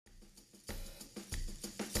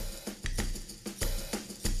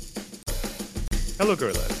Hello,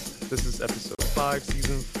 Gorillas. This is episode 5,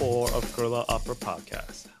 season 4 of Gorilla Opera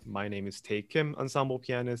Podcast. My name is Tae Kim, ensemble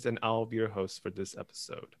pianist, and I'll be your host for this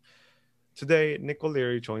episode. Today, Nick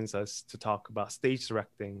O'Leary joins us to talk about stage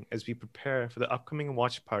directing as we prepare for the upcoming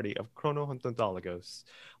watch party of Chronohontodologos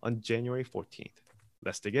on January 14th.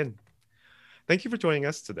 Let's dig in. Thank you for joining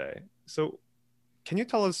us today. So, can you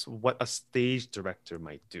tell us what a stage director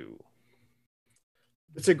might do?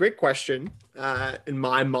 It's a great question. In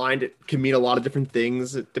my mind, it can mean a lot of different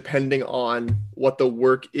things depending on what the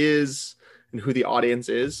work is and who the audience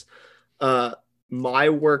is. My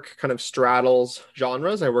work kind of straddles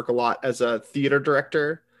genres. I work a lot as a theater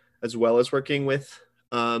director, as well as working with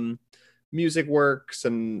music works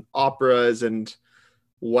and operas and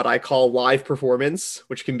what I call live performance,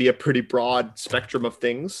 which can be a pretty broad spectrum of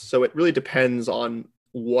things. So it really depends on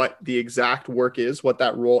what the exact work is, what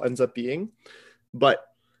that role ends up being. But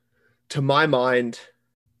to my mind,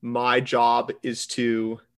 my job is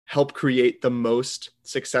to help create the most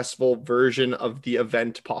successful version of the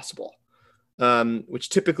event possible, which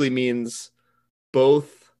typically means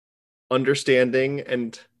both understanding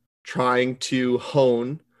and trying to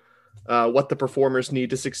hone what the performers need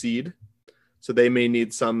to succeed. So they may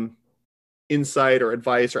need some insight or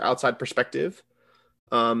advice or outside perspective.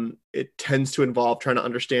 It tends to involve trying to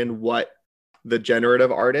understand what the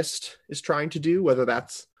generative artist is trying to do, whether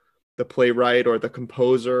that's the playwright or the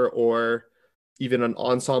composer or even an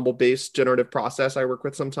ensemble-based generative process I work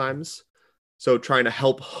with sometimes. So trying to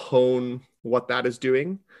help hone what that is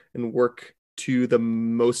doing and work to the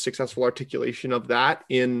most successful articulation of that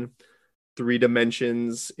in 3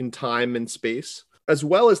 dimensions in time and space, as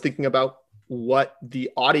well as thinking about what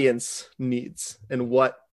the audience needs and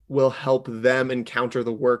what will help them encounter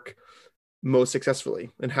the work most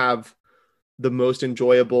successfully and have the most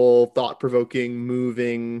enjoyable, thought-provoking,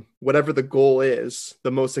 moving, whatever the goal is,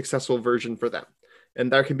 the most successful version for them.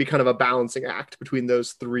 And there can be kind of a balancing act between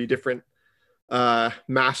those 3 different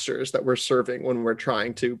masters that we're serving when we're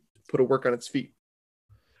trying to put a work on its feet.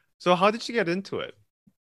 So how did you get into it?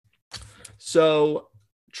 So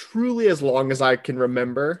truly, as long as I can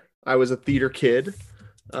remember, I was a theater kid.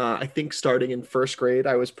 I think starting in first grade,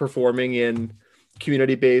 I was performing in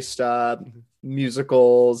community-based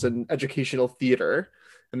musicals and educational theater.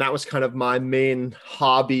 And that was kind of my main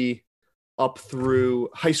hobby up through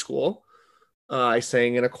high school. I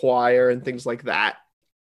sang in a choir and things like that.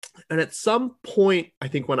 And at some point, I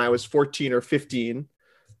think when I was 14 or 15,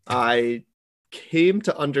 I came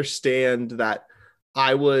to understand that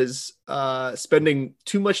I was spending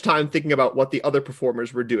too much time thinking about what the other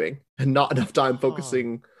performers were doing and not enough time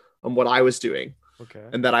focusing on what I was doing. Okay.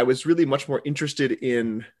 And that I was really much more interested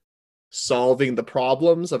in solving the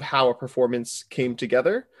problems of how a performance came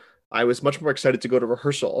together. I was much more excited to go to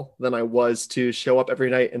rehearsal than I was to show up every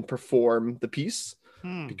night and perform the piece.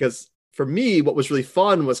 Because for me, what was really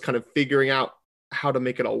fun was kind of figuring out how to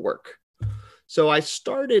make it all work. So I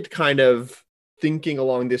started kind of thinking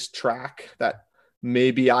along this track that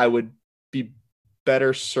maybe I would be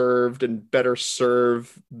better served and better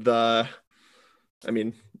serve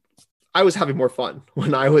I was having more fun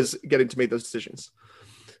when I was getting to make those decisions.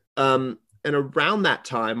 And around that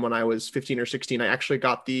time, when I was 15 or 16, I actually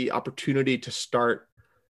got the opportunity to start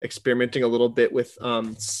experimenting a little bit with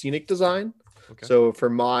scenic design. Okay. So for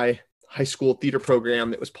my high school theater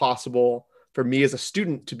program, it was possible for me as a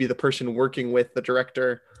student to be the person working with the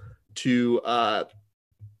director to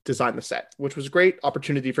design the set, which was a great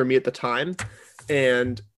opportunity for me at the time.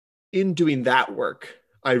 And in doing that work,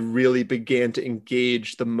 I really began to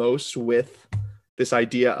engage the most with this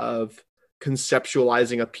idea of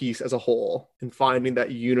conceptualizing a piece as a whole and finding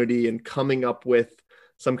that unity and coming up with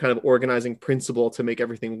some kind of organizing principle to make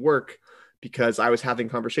everything work, because I was having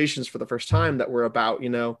conversations for the first time that were about,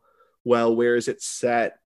 well, where is it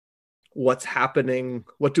set? What's happening?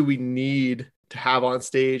 What do we need to have on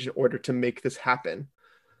stage in order to make this happen?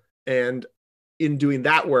 And in doing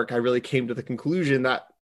that work, I really came to the conclusion that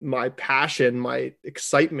my passion, my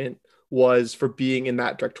excitement was for being in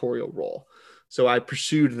that directorial role. So I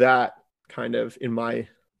pursued that kind of in my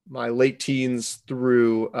late teens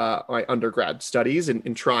through my undergrad studies and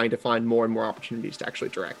in trying to find more and more opportunities to actually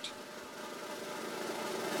direct.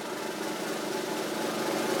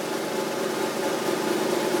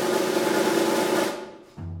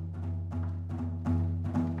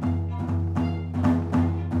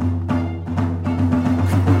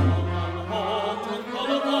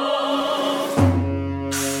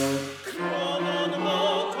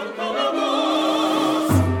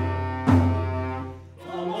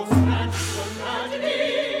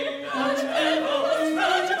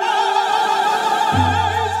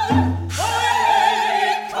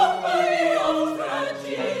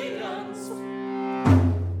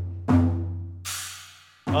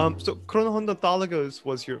 So Chronohondothologos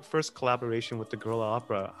was your first collaboration with the Guerrilla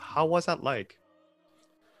Opera. How was that like?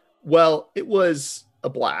 Well, it was a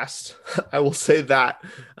blast. I will say that.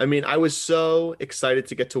 I mean, I was so excited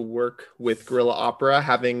to get to work with Guerrilla Opera,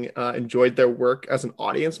 having enjoyed their work as an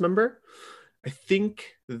audience member. I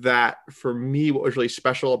think that for me, what was really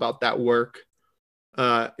special about that work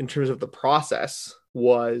in terms of the process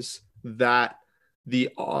was that the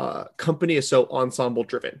company is so ensemble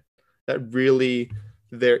driven that really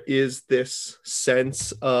there is this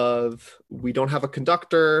sense of we don't have a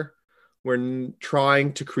conductor. We're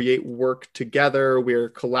trying to create work together. We're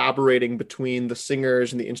collaborating between the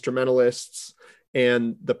singers and the instrumentalists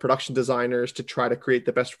and the production designers to try to create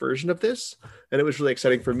the best version of this. And it was really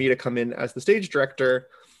exciting for me to come in as the stage director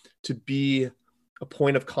to be a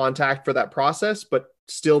point of contact for that process, but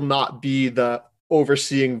still not be the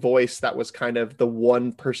overseeing voice that was kind of the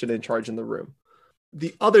one person in charge in the room.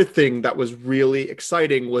 The other thing that was really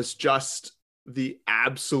exciting was just the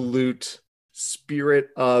absolute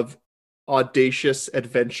spirit of audacious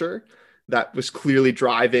adventure that was clearly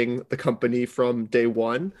driving the company from day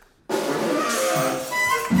one.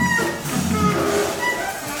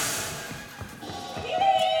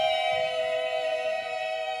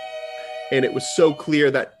 And it was so clear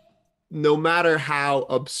that no matter how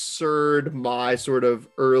absurd my sort of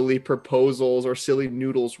early proposals or silly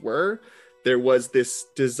noodles were, there was this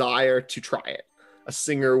desire to try it. A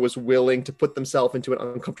singer was willing to put themselves into an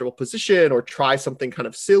uncomfortable position or try something kind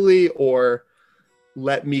of silly, or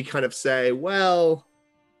let me kind of say, well,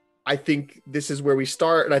 I think this is where we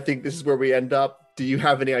start and I think this is where we end up. Do you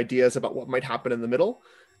have any ideas about what might happen in the middle?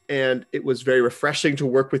 And it was very refreshing to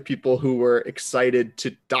work with people who were excited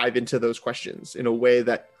to dive into those questions in a way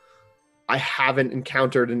that I haven't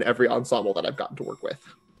encountered in every ensemble that I've gotten to work with.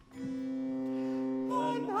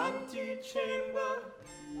 An antechamber,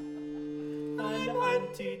 an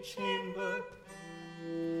antechamber,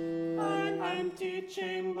 an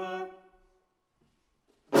antechamber.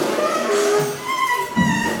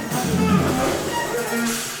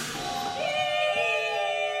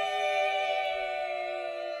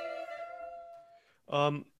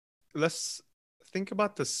 Let's think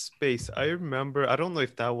about the space. I remember, I don't know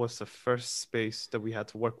if that was the first space that we had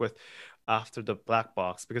to work with after the black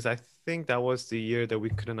box, because I think that was the year that we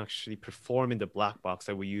couldn't actually perform in the black box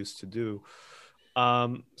that we used to do.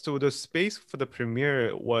 So the space for the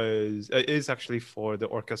premiere is actually for the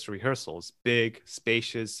orchestra rehearsals, big,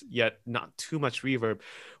 spacious, yet not too much reverb.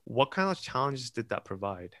 What kind of challenges did that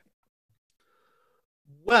provide?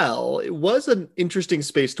 Well, it was an interesting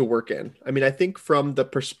space to work in. I mean, I think from the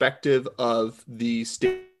perspective of the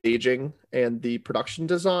staging and the production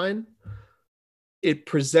design, it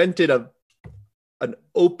presented an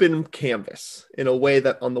open canvas in a way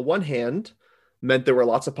that on the one hand meant there were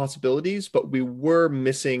lots of possibilities, but we were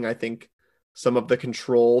missing, I think, some of the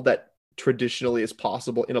control that traditionally is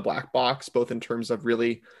possible in a black box, both in terms of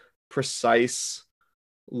really precise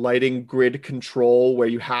lighting grid control where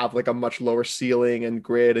you have like a much lower ceiling and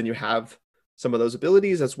grid and you have some of those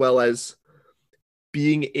abilities, as well as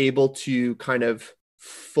being able to kind of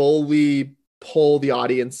fully pull the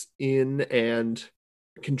audience in and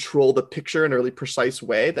control the picture in a really precise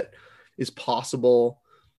way that is possible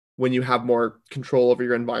when you have more control over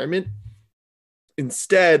your environment.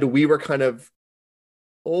 Instead, we were kind of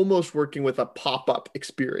almost working with a pop-up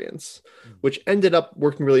experience, which ended up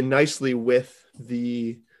working really nicely with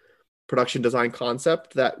the production design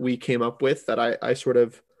concept that we came up with, that I sort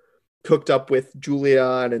of cooked up with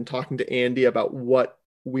Julia and talking to Andy about what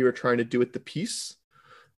we were trying to do with the piece.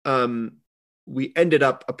 We ended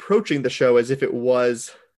up approaching the show as if it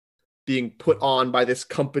was being put on by this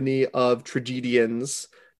company of tragedians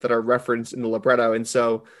that are referenced in the libretto. And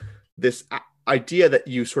so this idea that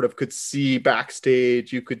you sort of could see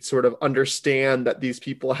backstage, you could sort of understand that these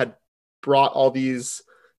people had brought all these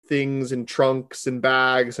things in trunks and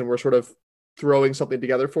bags and were sort of throwing something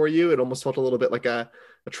together for you. It almost felt a little bit like a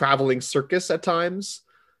traveling circus at times.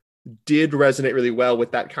 Did resonate really well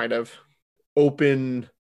with that kind of open,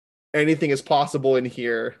 anything is possible in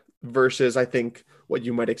here, versus I think what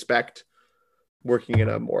you might expect working in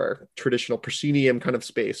a more traditional proscenium kind of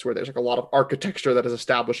space where there's like a lot of architecture that is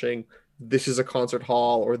establishing this is a concert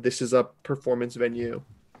hall or this is a performance venue.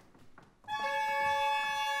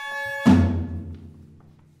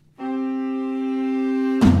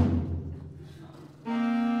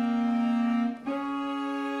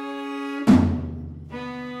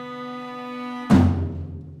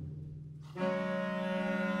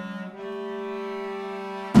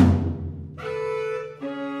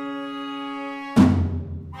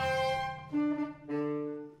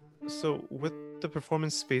 So with the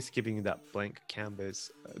performance space giving you that blank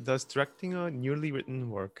canvas, does directing a newly written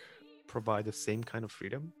work provide the same kind of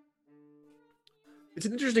freedom? It's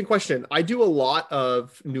an interesting question. I do a lot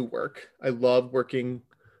of new work. I love working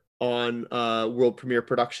on world premiere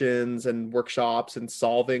productions and workshops and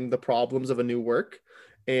solving the problems of a new work.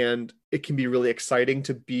 And it can be really exciting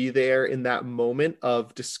to be there in that moment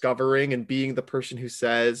of discovering and being the person who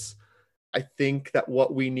says, I think that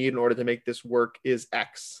what we need in order to make this work is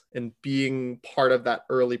X, and being part of that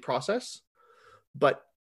early process. But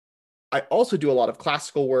I also do a lot of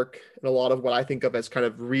classical work and a lot of what I think of as kind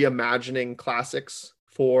of reimagining classics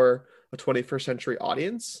for a 21st century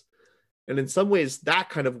audience. And in some ways, that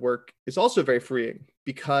kind of work is also very freeing,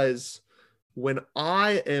 because when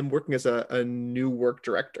I am working as a new work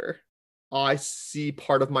director, I see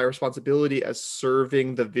part of my responsibility as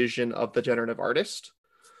serving the vision of the generative artist.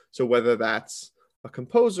 So whether that's a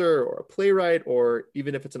composer or a playwright, or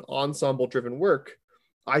even if it's an ensemble driven work,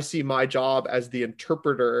 I see my job as the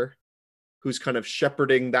interpreter who's kind of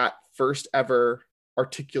shepherding that first ever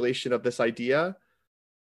articulation of this idea.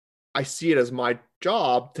 I see it as my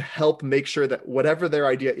job to help make sure that whatever their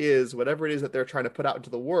idea is, whatever it is that they're trying to put out into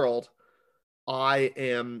the world, I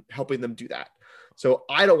am helping them do that. So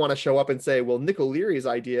I don't want to show up and say, well, Nick O'Leary's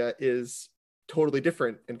idea is totally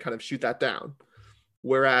different, and kind of shoot that down.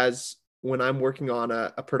 Whereas when I'm working on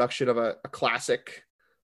a production of a classic,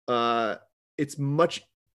 it's much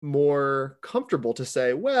more comfortable to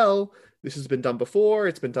say, well, this has been done before.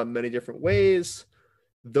 It's been done many different ways.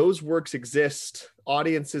 Those works exist.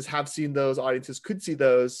 Audiences have seen those. Audiences could see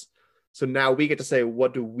those. So now we get to say,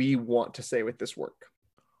 what do we want to say with this work?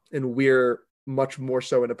 And we're much more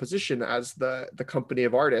so in a position as the company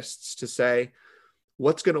of artists to say,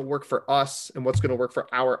 what's going to work for us and what's going to work for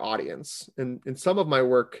our audience. And in some of my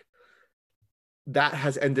work, that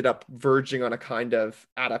has ended up verging on a kind of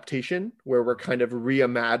adaptation where we're kind of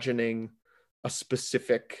reimagining a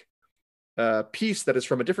specific piece that is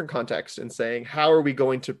from a different context and saying, how are we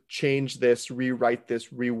going to change this, rewrite this,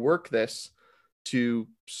 rework this to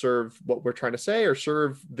serve what we're trying to say, or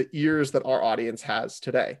serve the ears that our audience has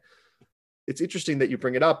today? It's interesting that you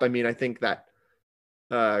bring it up. I mean, I think that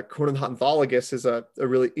Conan Anthologus is a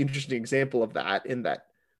really interesting example of that, in that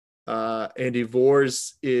Andy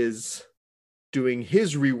Vors is doing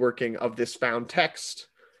his reworking of this found text,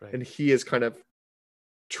 right. And he is kind of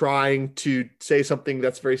trying to say something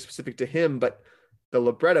that's very specific to him, but the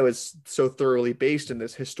libretto is so thoroughly based in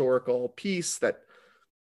this historical piece that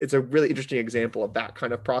it's a really interesting example of that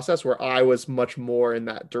kind of process, where I was much more in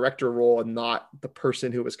that director role and not the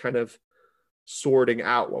person who was kind of sorting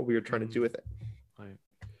out what we were trying to do with it. Right.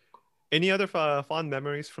 Any other fond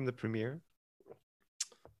memories from the premiere?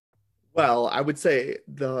 Well, I would say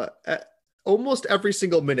almost every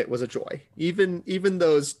single minute was a joy. Even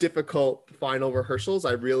those difficult final rehearsals,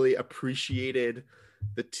 I really appreciated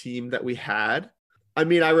the team that we had. I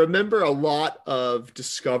mean, I remember a lot of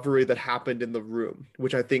discovery that happened in the room,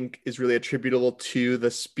 which I think is really attributable to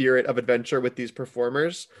the spirit of adventure with these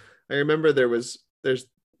performers. I remember there's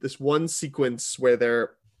this one sequence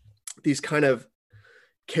where these kind of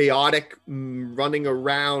chaotic running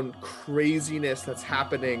around craziness that's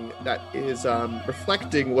happening that is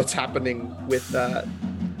reflecting what's happening with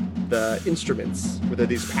the instruments, where there are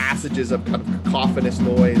these passages of kind of cacophonous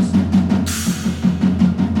noise.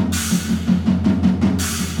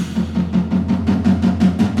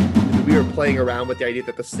 We were playing around with the idea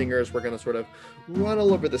that the singers were going to sort of run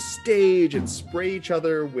all over the stage and spray each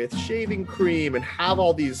other with shaving cream and have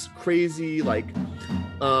all these crazy, like,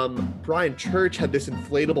 Brian Church had this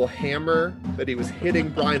inflatable hammer that he was hitting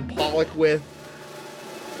Brian Pollock with.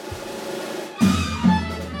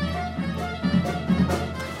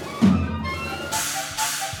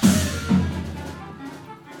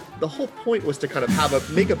 The whole point was to kind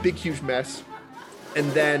of make a big, huge mess.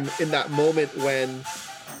 And then in that moment when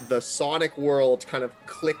the sonic world kind of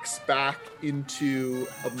clicks back into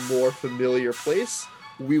a more familiar place,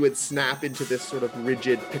 we would snap into this sort of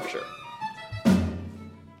rigid picture.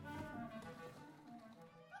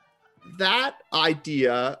 That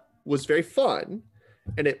idea was very fun,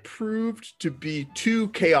 and it proved to be too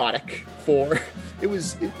chaotic it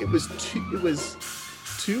was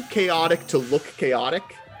too chaotic to look chaotic,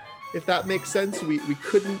 if that makes sense. We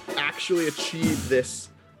couldn't actually achieve this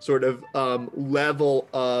sort of level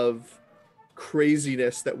of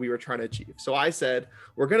craziness that we were trying to achieve. So I said,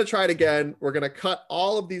 we're going to try it again. We're going to cut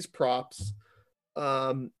all of these props,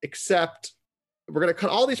 except we're going to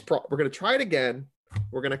cut all these props. We're going to try it again.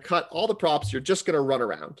 We're going to cut all the props. You're just going to run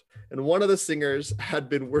around. And one of the singers had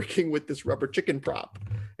been working with this rubber chicken prop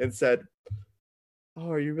and said,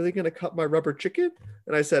 "Oh, are you really going to cut my rubber chicken?"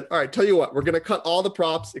 And I said, "All right, tell you what, we're going to cut all the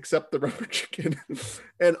props except the rubber chicken."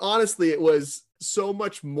 And honestly, it was so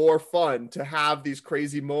much more fun to have these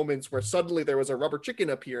crazy moments where suddenly there was a rubber chicken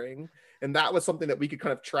appearing. And that was something that we could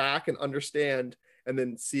kind of track and understand. And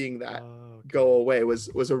then seeing that go away was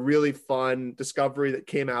a really fun discovery that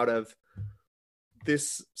came out of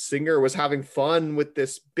this singer was having fun with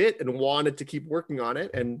this bit and wanted to keep working on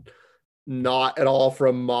it, and not at all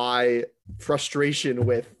from my frustration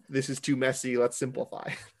with this is too messy, let's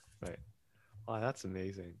simplify. Right. Wow, that's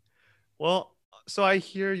amazing. Well, so I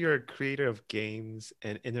hear you're a creator of games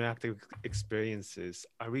and interactive experiences.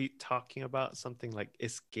 Are we talking about something like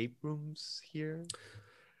escape rooms here?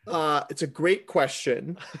 It's a great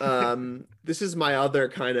question. This is my other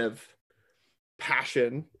kind of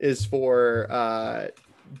passion, is for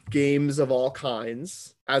games of all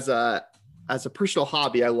kinds. As a personal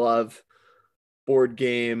hobby, I love board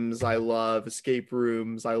games, I love escape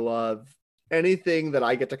rooms, I love anything that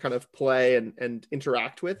I get to kind of play and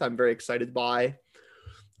interact with. I'm very excited by.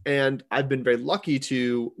 And I've been very lucky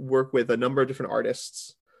to work with a number of different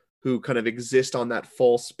artists who kind of exist on that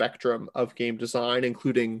full spectrum of game design,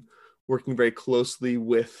 including working very closely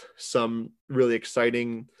with some really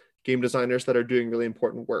exciting game designers that are doing really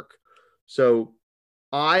important work. So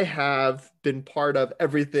I have been part of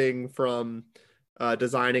everything from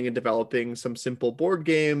designing and developing some simple board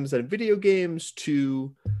games and video games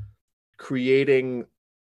to creating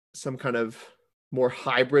some kind of more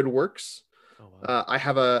hybrid works. Oh, wow. I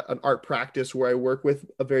have an art practice where I work with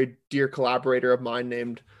a very dear collaborator of mine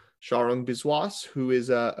named Sharang Biswas, who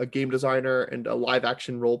is a game designer and a live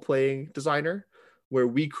action role playing designer, where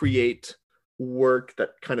we create work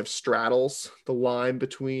that kind of straddles the line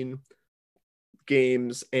between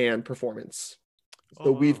games and performance.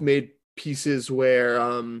 So we've made pieces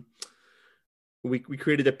where we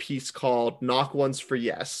created a piece called Knock Once for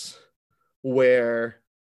Yes, where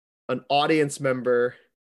an audience member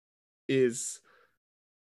is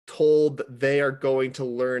told that they are going to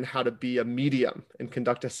learn how to be a medium and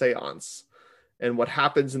conduct a seance. And what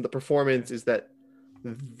happens in the performance is that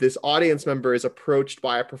this audience member is approached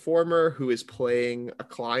by a performer who is playing a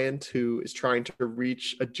client who is trying to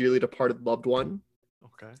reach a dearly departed loved one.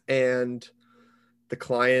 Okay. And the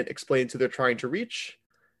client explains who they're trying to reach.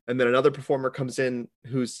 And then another performer comes in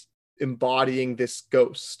who's embodying this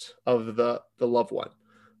ghost of the loved one.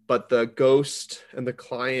 But the ghost and the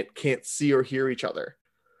client can't see or hear each other.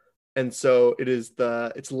 And so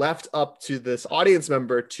it's left up to this audience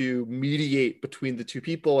member to mediate between the two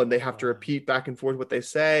people, and they have to repeat back and forth what they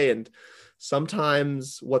say. And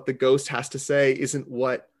sometimes what the ghost has to say isn't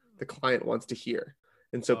what the client wants to hear.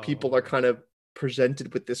 And so people are kind of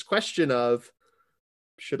presented with this question of,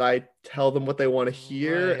 should I tell them what they want to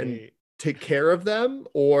hear and take care of them?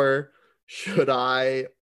 Or should I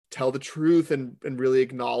tell the truth and really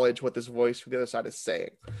acknowledge what this voice from the other side is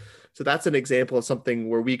saying? So that's an example of something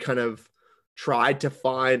where we kind of tried to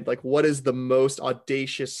find, like, what is the most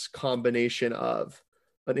audacious combination of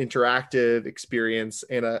an interactive experience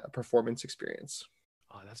and a performance experience.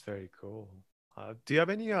 Oh, that's very cool. Do you have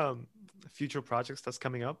any future projects that's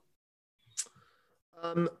coming up?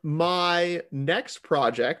 My next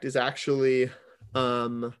project is actually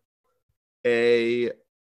a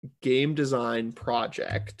game design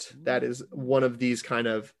project that is one of these kind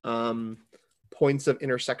of points of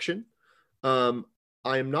intersection.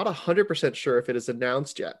 I am not 100% sure if it is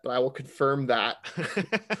announced yet, but I will confirm that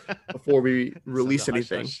before we release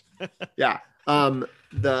anything. Yeah. I'm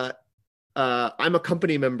a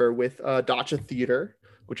company member with Dacha Theater,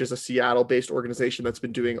 which is a Seattle-based organization that's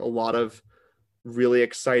been doing a lot of really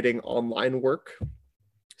exciting online work,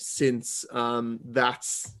 since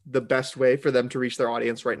that's the best way for them to reach their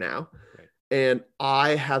audience right now. Right. And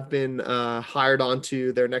I have been hired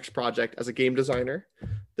onto their next project as a game designer.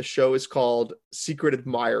 The show is called Secret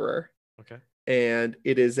Admirer. Okay. And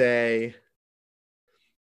it is a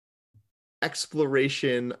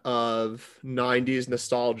exploration of 90s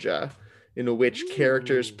nostalgia in which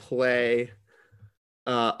characters play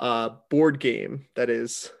a board game that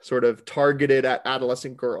is sort of targeted at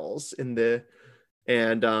adolescent girls and they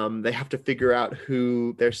have to figure out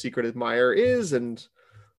who their secret admirer is, and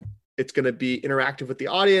it's going to be interactive with the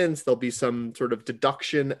audience. There'll be some sort of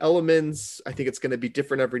deduction elements. I think it's going to be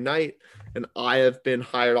different every night. And I have been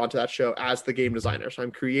hired onto that show as the game designer. So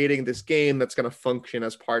I'm creating this game that's going to function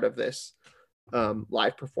as part of this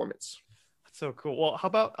live performance. That's so cool. Well, how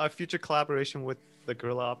about a future collaboration with the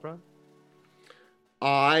Guerrilla Opera?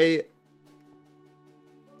 I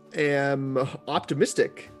am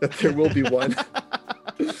optimistic that there will be one.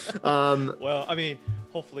 Well, I mean,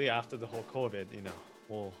 hopefully after the whole COVID,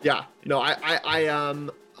 Well, Yeah, no,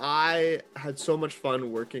 I had so much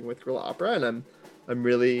fun working with Gorilla Opera, and I'm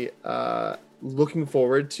really looking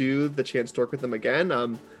forward to the chance to work with them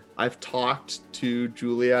again. I've talked to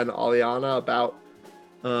Julia and Aliana about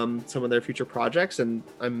some of their future projects, and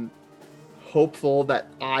I'm hopeful that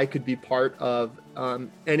I could be part of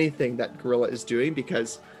anything that Gorilla is doing,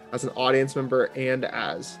 because as an audience member and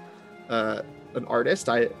as an artist,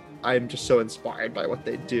 I'm just so inspired by what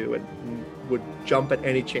they do and would jump at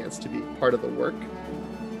any chance to be part of the work.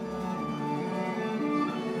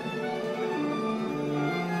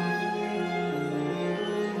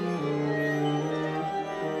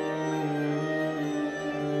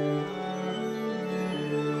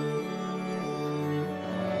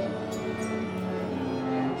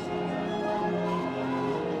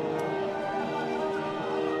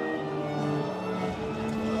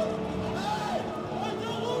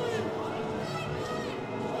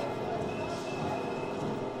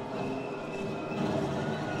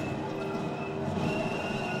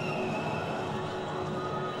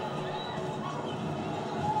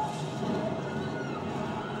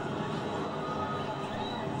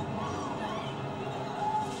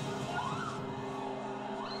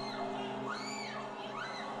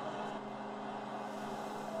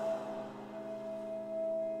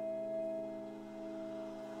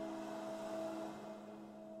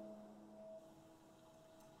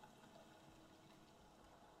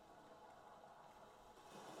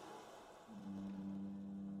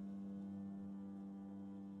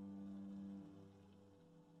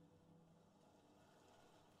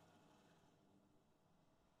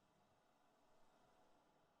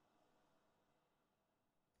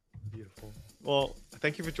 beautiful. Well,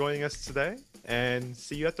 thank you for joining us today, and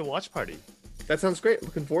see you at the watch party. That sounds great.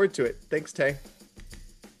 Looking forward to it. Thanks, Tay.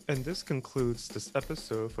 And this concludes this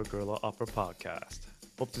episode for Gorilla Opera Podcast.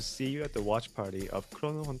 Hope to see you at the watch party of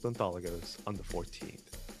Chrono Hontontalagos on the 14th.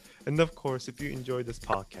 And of course, if you enjoyed this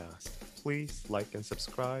podcast, please like and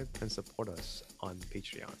subscribe and support us on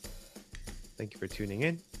Patreon. Thank you for tuning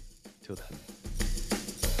in. Till then.